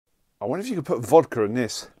I wonder if you could put vodka in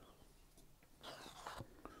this.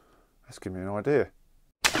 That's giving me an idea.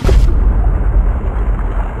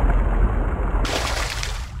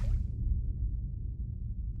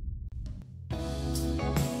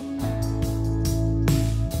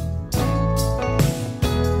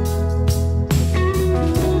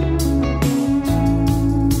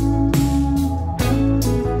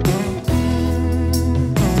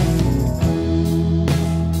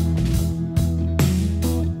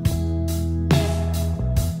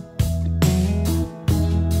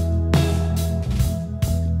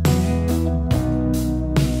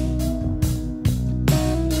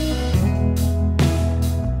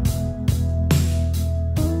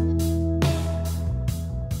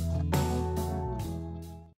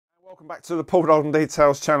 Welcome back to the Paul Dolden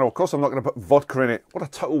Details channel. Of course I'm not going to put vodka in it. What a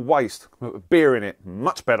total waste. I'm going to put beer in it.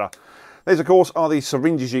 Much better. These of course are these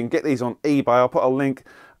syringes. You can get these on eBay. I'll put a link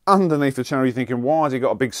underneath the channel. You're thinking, why has he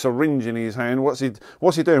got a big syringe in his hand? What's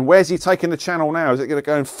he doing? Where's he taking the channel now? Is it going to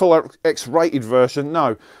go in full X-rated version?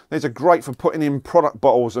 No. These are great for putting in product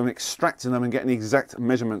bottles and extracting them and getting the exact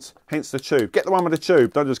measurements. Hence the tube. Get the one with the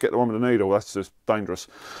tube. Don't just get the one with the needle. That's just dangerous.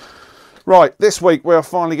 Right, this week we are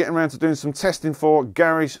finally getting around to doing some testing for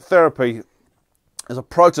garage therapy. There's a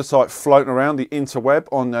prototype floating around the interweb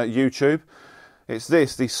on YouTube. It's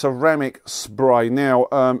this, the ceramic spray. Now,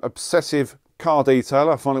 obsessive car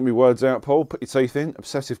detailer, finally my words out, Paul, put your teeth in.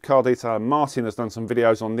 Obsessive car detailer Martin has done some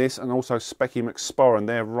videos on this, and also Specky McSporran.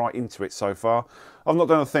 They're right into it so far. I've not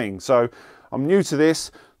done a thing, so I'm new to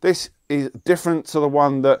this. This is different to the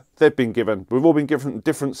one that they've been given. We've all been given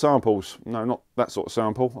different samples. No, not that sort of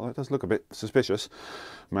sample. Well, it does look a bit suspicious,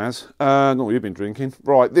 Maz. Not what you've been drinking.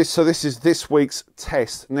 Right, so this is this week's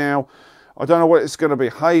test. Now, I don't know what it's going to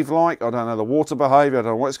behave like. I don't know the water behaviour. I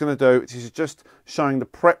don't know what it's going to do. It is just showing the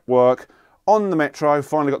prep work on the Metro.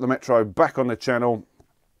 Finally got the Metro back on the channel.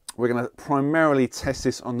 We're going to primarily test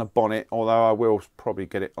this on the bonnet, although I will probably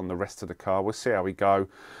get it on the rest of the car. We'll see how we go.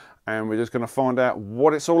 And we're just going to find out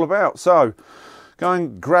what it's all about. So, go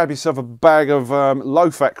and grab yourself a bag of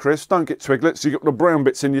low-fat crisps. Don't get Twiglets. You've got the brown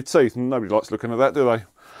bits in your teeth. And nobody likes looking at that, do they?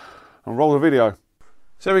 And roll the video.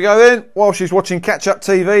 So here we go then. While she's watching catch-up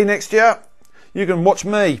TV next year, you can watch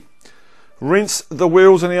me. Rinse the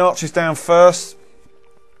wheels and the arches down first.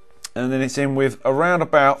 And then it's in with around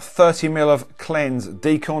about 30ml of Cleanse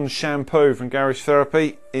Decon shampoo from Garage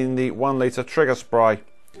Therapy in the 1 litre trigger spray.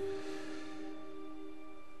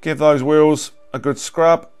 Give those wheels a good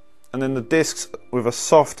scrub, and then the discs with a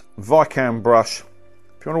soft Vicam brush.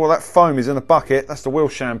 If you wonder what that foam is in the bucket, that's the wheel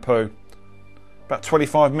shampoo. About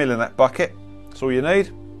 25ml in that bucket. That's all you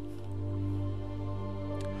need.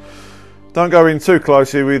 Don't go in too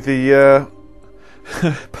closely with the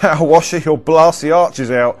power washer, you'll blast the arches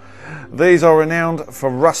out. These are renowned for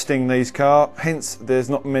rusting, these cars, hence there's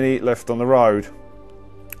not many left on the road.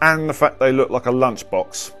 And the fact they look like a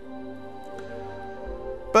lunchbox.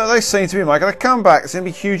 But they seem to be making a comeback. It's going to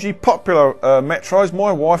be hugely popular, Metros.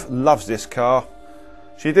 My wife loves this car.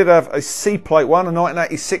 She did have a C-plate one, a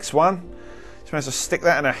 1986 one. She managed to stick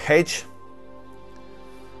that in a hedge.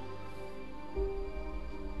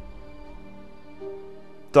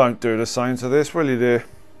 Don't do the same to this, will you, dear?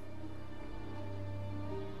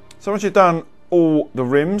 So once you've done all the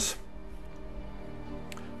rims,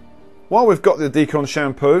 while we've got the Decon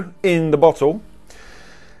shampoo in the bottle,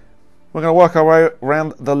 we're going to work our way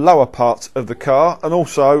around the lower part of the car, and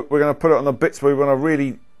also we're going to put it on the bits we want to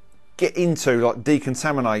really get into, like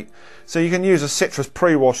decontaminate. So you can use a citrus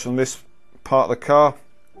pre-wash on this part of the car.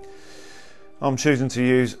 I'm choosing to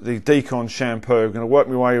use the Decon shampoo. I'm going to work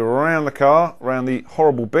my way around the car, around the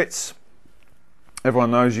horrible bits.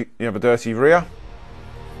 Everyone knows you have a dirty rear.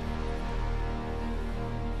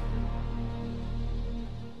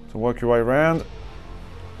 So work your way around.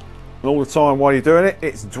 And all the time while you're doing it,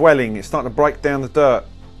 it's dwelling. It's starting to break down the dirt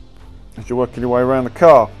as you're working your way around the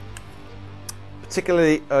car.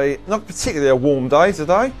 Not particularly a warm day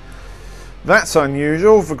today. That's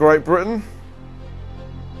unusual for Great Britain.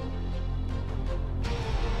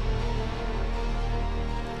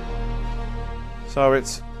 So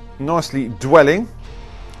it's nicely dwelling.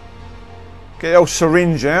 Get the old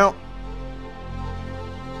syringe out.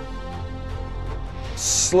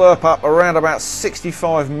 Slurp up around about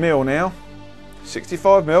 65ml now.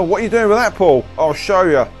 65ml. What are you doing with that, Paul? I'll show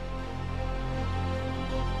you.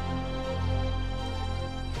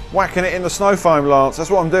 Whacking it in the snow foam, Lance. That's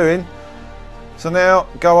what I'm doing. So now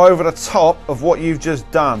go over the top of what you've just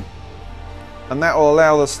done. And that will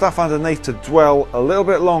allow the stuff underneath to dwell a little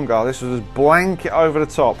bit longer. This will just blanket over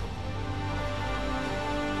the top.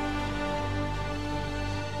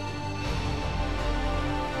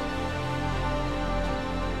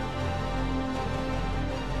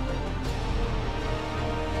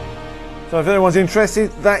 So if anyone's interested,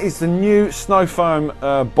 that is the new snow foam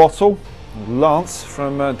bottle, Lance,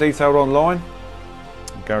 from Detailed Online.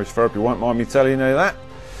 Garage Therapy won't mind me telling you that.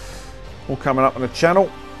 All coming up on the channel.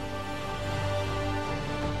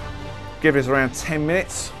 Give us around 10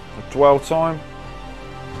 minutes of dwell time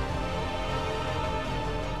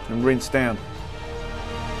and rinse down.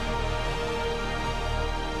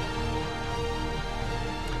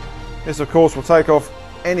 This of course will take off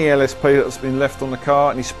any LSP that's been left on the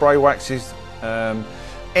car, any spray waxes,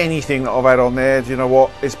 anything that I've had on there. Do you know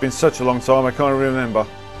what? It's been such a long time I can't remember.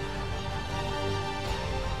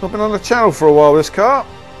 I've been on the channel for a while, this car.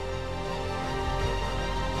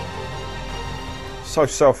 So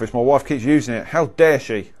selfish, my wife keeps using it. How dare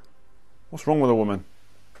she? What's wrong with a woman?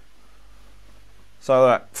 So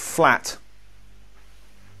that, flat.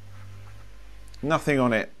 Nothing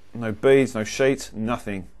on it. No beads, no sheets,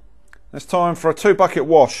 nothing. It's time for a 2-bucket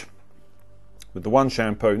wash with the one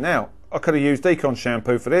shampoo. Now, I could have used Decon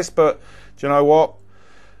shampoo for this, but do you know what?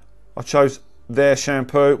 I chose their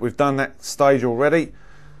shampoo. We've done that stage already.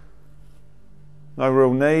 No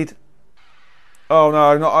real need. Oh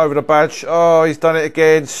no, not over the badge. Oh, he's done it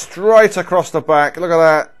again. Straight across the back. Look at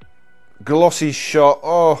that. Glossy shot.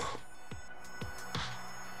 Oh.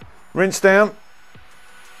 Rinse down.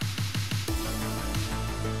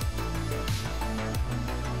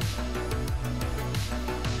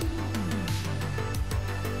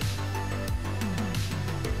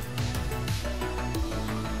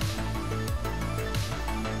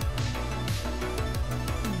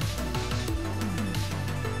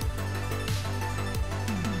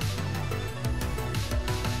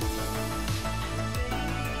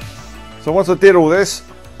 So once I did all this,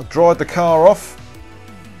 I dried the car off,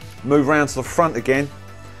 moved round to the front again,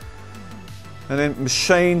 and then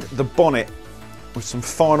machined the bonnet with some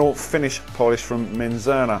final finish polish from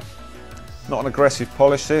Menzana. Not an aggressive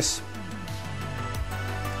polish this.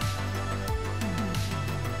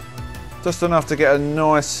 Just enough to get a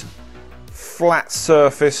nice flat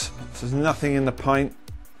surface, so there's nothing in the paint.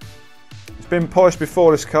 It's been polished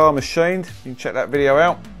before, this car, machined. You can check that video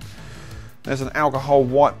out. There's an alcohol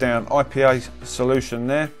wipe down IPA solution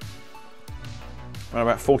there. Around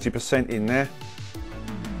about 40% in there.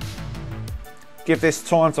 Give this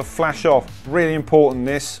time to flash off. Really important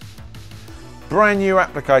this. Brand new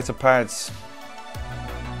applicator pads.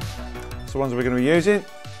 That's the ones we're going to be using.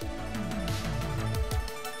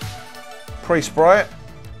 Pre-spray it.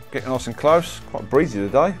 Getting nice and close. Quite breezy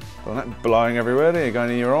today. Got that blowing everywhere there, going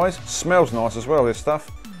in your eyes. Smells nice as well, this stuff.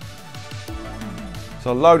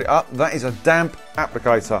 So load it up. That is a damp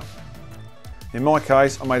applicator. In my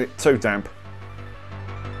case, I made it too damp.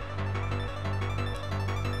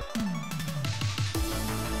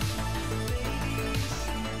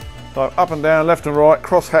 So up and down, left and right,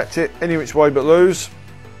 cross hatch it, any which way but loose.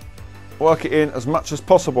 Work it in as much as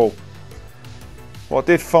possible. What I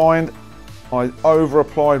did find, I over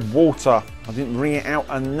applied water. I didn't wring it out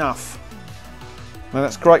enough. Now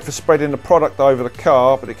that's great for spreading the product over the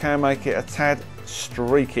car, but it can make it a tad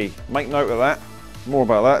streaky. Make note of that. More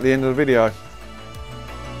about that at the end of the video.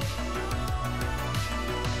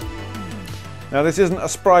 Now this isn't a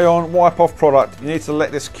spray on, wipe off product. You need to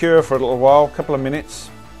let this cure for a little while, a couple of minutes.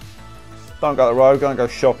 Don't go to the road, don't go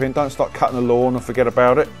shopping, don't start cutting the lawn and forget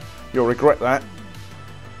about it. You'll regret that.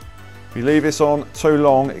 If you leave this on too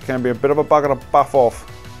long, it can be a bit of a bugger to buff off.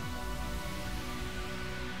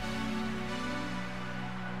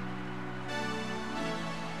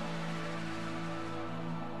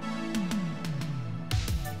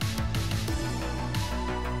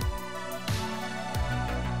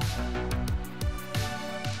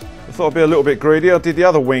 I thought I'd be a little bit greedy. I did the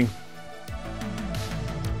other wing.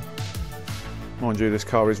 Mind you, this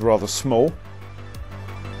car is rather small.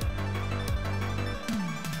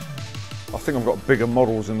 I think I've got bigger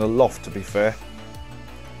models in the loft, to be fair.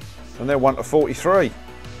 And they're 1 to 43.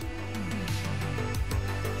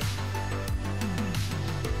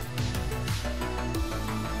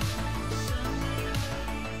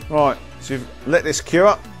 Right, so you've let this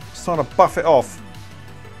cure. It's time to buff it off.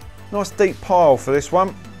 Nice deep pile for this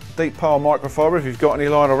one. Deep pile microfiber if you've got any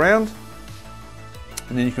lying around,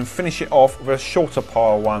 and then you can finish it off with a shorter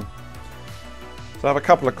pile one. So have a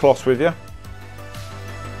couple of cloths with you.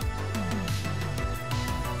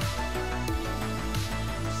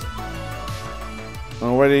 And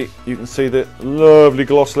already you can see the lovely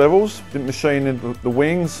gloss levels. Didn't machine in the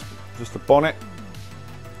wings, just the bonnet.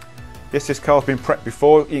 Yes, this car's been prepped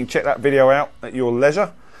before. You can check that video out at your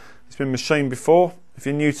leisure. It's been machined before. If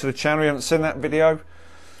you're new to the channel, you haven't seen that video,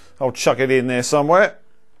 I'll chuck it in there somewhere.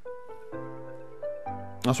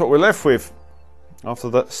 That's what we're left with after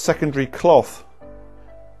the secondary cloth.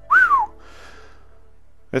 Whew.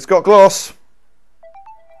 It's got gloss.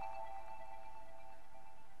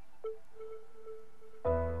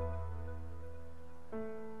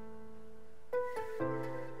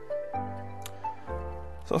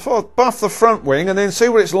 So I thought I'd buff the front wing and then see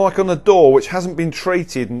what it's like on the door which hasn't been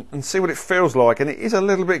treated, and see what it feels like. And it is a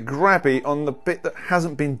little bit grabby on the bit that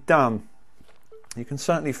hasn't been done. You can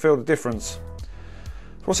certainly feel the difference.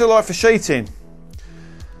 So what's it like for sheeting?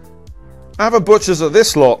 Other butchers at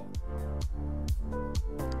this lot.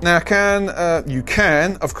 Now you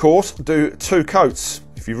can of course do 2 coats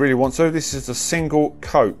if you really want to. This is a single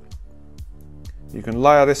coat. You can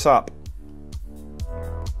layer this up.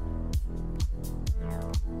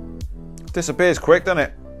 Disappears quick, doesn't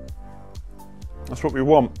it? That's what we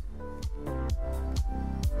want.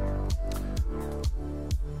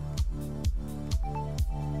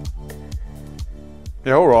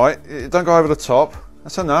 Yeah, alright, don't go over the top.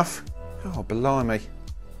 That's enough. Oh, blimey.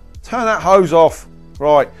 Turn that hose off.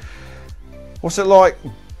 Right. What's it like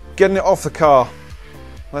getting it off the car?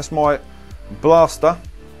 That's my blaster,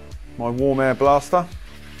 my warm air blaster.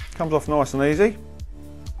 Comes off nice and easy,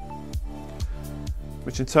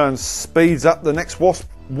 which in turn speeds up the next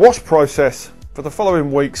wash process for the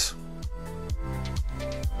following weeks.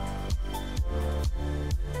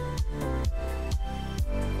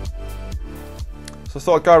 So I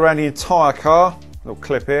thought I'd go around the entire car, little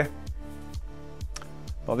clip here.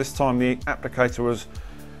 By this time the applicator was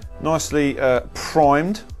nicely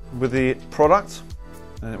primed with the product,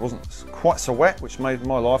 and it wasn't quite so wet, which made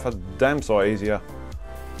my life a damn sight easier.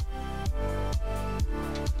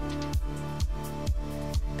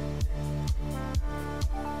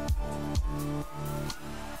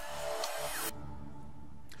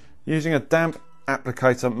 Using a damp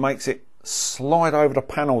applicator makes it slide over the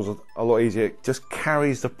panels a lot easier. It just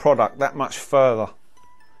carries the product that much further.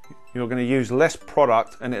 You're going to use less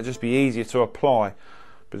product and it'll just be easier to apply.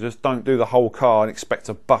 But just don't do the whole car and expect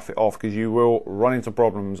to buff it off, because you will run into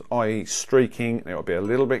problems, i.e. streaking, and it'll be a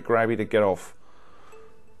little bit grabby to get off.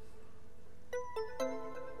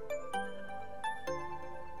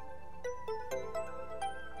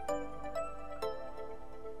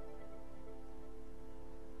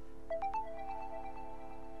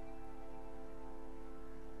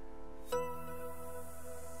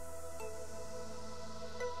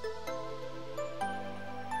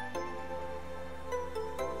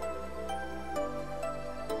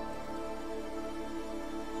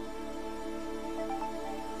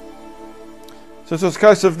 So it's just a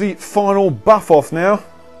case of the final buff off now. A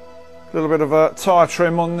little bit of a tyre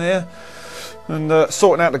trim on there, and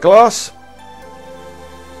sorting out the glass.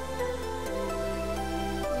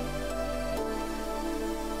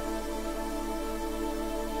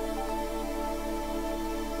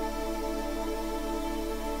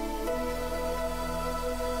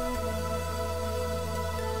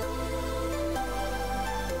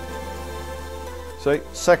 See,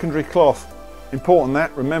 secondary cloth. Important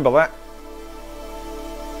that, remember that.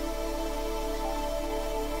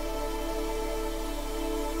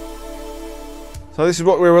 So this is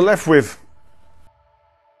what we were left with.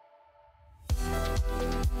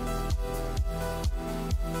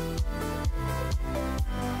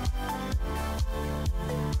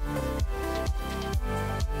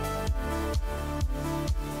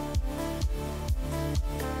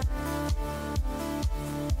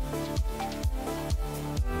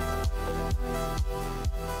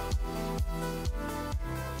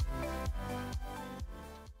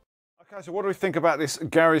 Okay, so what do we think about this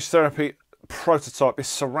Garage Therapy prototype, this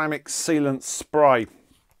ceramic sealant spray?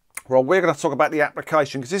 Well, we're going to talk about the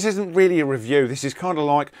application, because this isn't really a review. This is kind of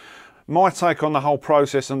like my take on the whole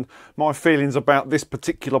process and my feelings about this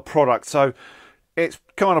particular product. So it's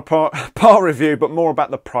kind of part review, but more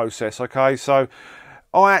about the process. Okay, so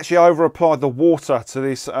I actually over applied the water to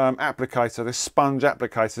this applicator, this sponge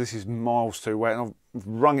applicator. This is miles too wet, and I've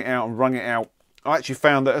wrung it out and wrung it out. I actually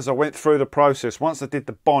found that as I went through the process, once I did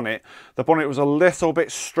the bonnet was a little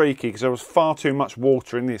bit streaky because there was far too much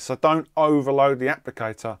water in this. So don't overload the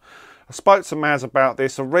applicator. I spoke to Maz about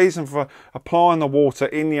this. The reason for applying the water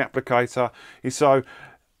in the applicator is so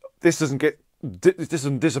this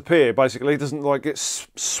doesn't disappear, basically. It doesn't like get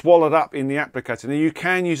swallowed up in the applicator. Now you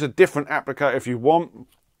can use a different applicator if you want.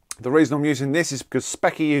 The reason I'm using this is because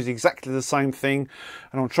Specky used exactly the same thing,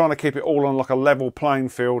 and I'm trying to keep it all on like a level playing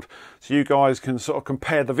field so you guys can sort of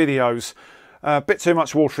compare the videos. A bit too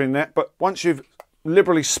much water in that, but once you've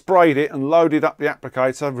liberally sprayed it and loaded up the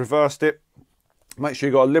applicator, reversed it, make sure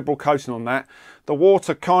you've got a liberal coating on that. The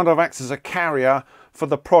water kind of acts as a carrier for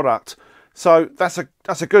the product. So that's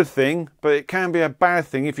a good thing, but it can be a bad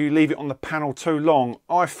thing if you leave it on the panel too long.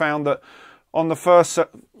 I found that on the first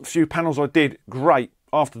few panels I did, great.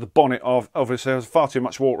 after the bonnet, obviously there's far too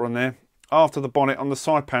much water on there. After the bonnet on the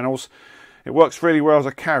side panels, it works really well as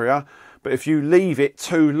a carrier, but if you leave it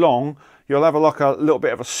too long, you'll have like a little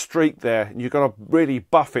bit of a streak there, and you've got to really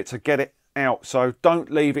buff it to get it out. So don't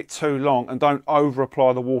leave it too long, and don't over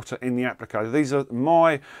apply the water in the applicator. These are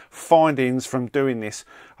my findings from doing this.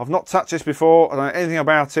 I've not touched this before, I don't know anything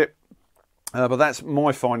about it, but that's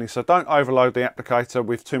my findings. So don't overload the applicator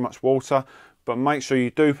with too much water, but make sure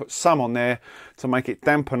you do put some on there to make it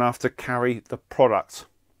damp enough to carry the product.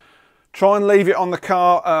 Try and leave it on the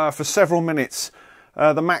car for several minutes.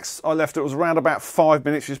 The max I left it was around about 5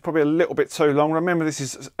 minutes, which is probably a little bit too long. Remember, this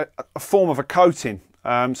is a form of a coating,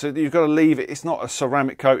 so you've got to leave it. It's not a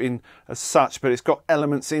ceramic coating as such, but it's got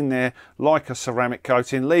elements in there like a ceramic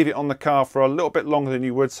coating. Leave it on the car for a little bit longer than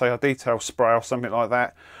you would, say, a detail spray or something like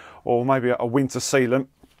that, or maybe a winter sealant.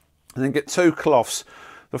 And then get 2 cloths.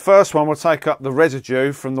 The first one will take up the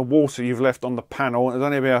residue from the water you've left on the panel. It'll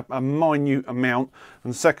only be a minute amount.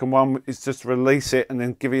 And the second one is just release it and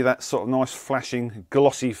then give you that sort of nice flashing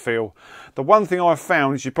glossy feel. The one thing I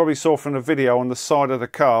found, as you probably saw from the video on the side of the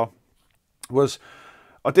car, was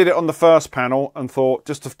I did it on the first panel and thought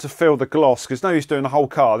just to feel the gloss, because no use doing the whole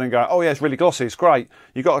car then go, oh yeah, it's really glossy, it's great.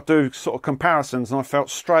 You've got to do sort of comparisons, and I felt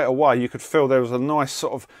straight away you could feel there was a nice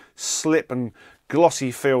sort of slip and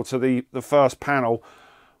glossy feel to the first panel.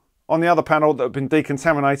 On the other panel that have been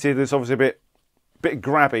decontaminated, it's obviously a bit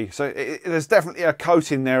grabby. So there's definitely a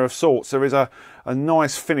coating there of sorts. There is a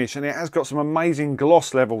nice finish, and it has got some amazing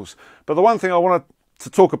gloss levels. But the one thing I wanted to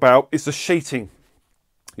talk about is the sheeting.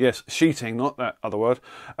 Yes, sheeting, not that other word.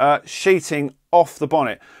 Sheeting off the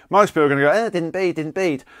bonnet. Most people are going to go, didn't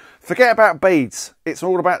bead. Forget about beads. It's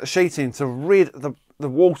all about the sheeting to rid the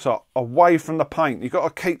water away from the paint. You've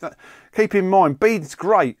got to keep in mind, beads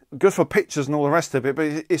great, good for pictures and all the rest of it,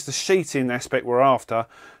 but it's the sheeting aspect we're after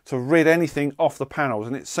to rid anything off the panels,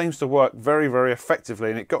 and it seems to work very, very effectively,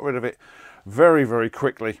 and it got rid of it very, very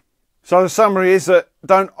quickly. So the summary is that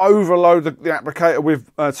don't overload the applicator with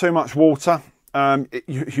too much water.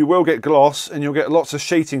 You will get gloss, and you'll get lots of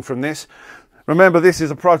sheeting from this. Remember, this is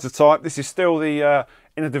a prototype. This is still the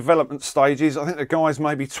in the development stages. I think the guys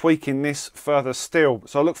may be tweaking this further still.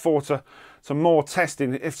 So I look forward to some more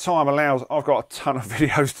testing. If time allows, I've got a ton of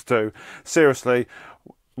videos to do. Seriously,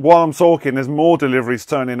 while I'm talking, there's more deliveries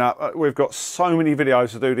turning up. We've got so many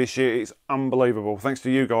videos to do this year. It's unbelievable. Thanks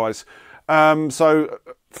to you guys. So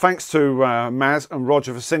thanks to Maz and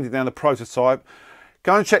Roger for sending down the prototype.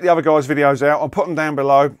 Go and check the other guys' videos out. I'll put them down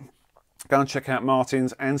below. Go and check out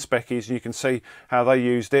Martin's and Specky's, and you can see how they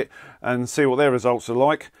used it and see what their results are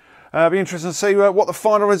like. Be interesting to see what the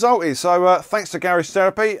final result is. So thanks to Garage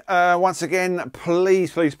Therapy. Once again,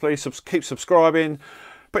 please keep subscribing.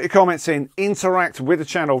 Put your comments in. Interact with the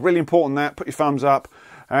channel. Really important that. Put your thumbs up.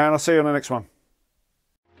 And I'll see you on the next one.